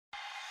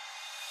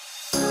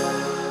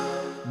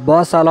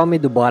با سلام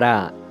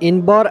دوباره.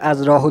 این بار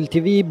از راهول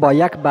تیوی با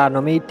یک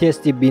برنامه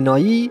تست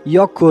بینایی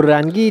یا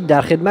کوررنگی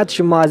در خدمت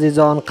شما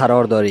عزیزان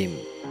قرار داریم.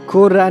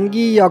 کوررنگی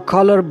یا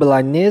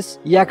Colorblindness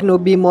یک نوع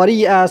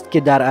بیماری است که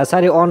در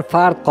اثر آن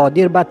فرد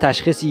قادر به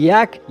تشخیص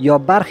یک یا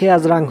برخی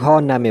از رنگها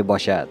نمی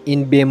باشد.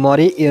 این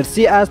بیماری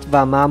ارثی است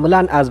و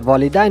معمولا از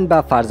والدین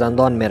به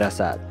فرزندان می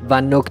رسد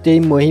و نکته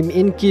مهم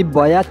این که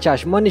باید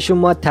چشمان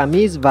شما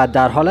تمیز و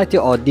در حالت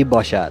عادی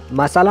باشد.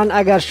 مثلا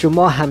اگر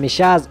شما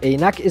همیشه از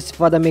عینک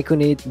استفاده می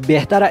کنید،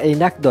 بهتر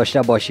عینک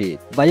داشته باشید.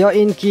 و یا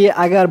اینکه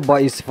اگر با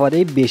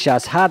استفاده بیش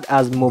از حد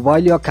از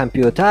موبایل یا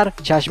کامپیوتر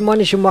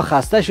چشمان شما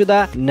خسته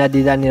شده،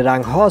 ندیدن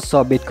رنگها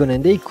ثابت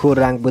کننده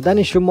کوررنگ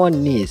بودن شما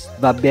نیست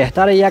و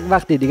بهتر یک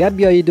وقت دیگه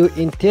بیایید و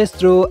این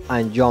تست رو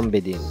انجام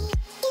بدین.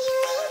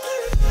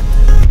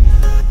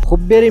 خب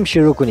بریم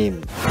شروع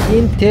کنیم.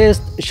 این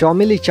تست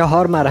شامل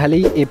 4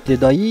 مرحله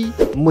ابتدایی،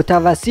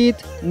 متوسط،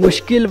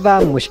 مشکل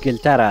و مشکل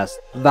تر است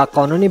و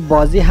قانون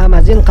بازی هم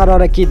از این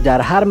قراره که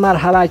در هر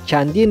مرحله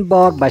چندین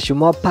بار به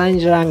شما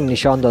 5 رنگ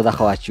نشان داده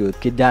خواهد شد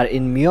که در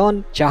این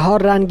میان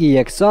 4 رنگ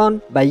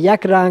یکسان و یک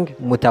رنگ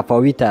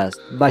متفاوت است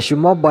و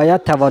شما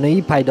باید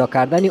توانایی پیدا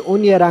کردن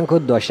اون رنگ رو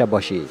داشته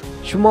باشید.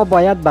 شما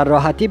باید بر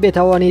راحتی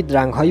بتوانید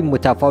رنگ‌های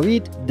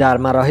متفاوت در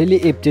مراحل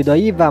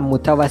ابتدایی و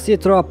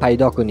متوسط را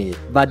پیدا کنید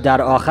و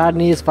در آخر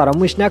نیز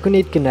فراموش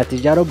نکنید که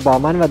نتیجه را با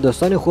من و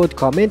دوستان خود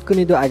کامنت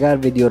کنید و اگر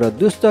ویدیو را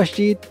دوست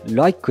داشتید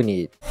لایک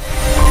کنید.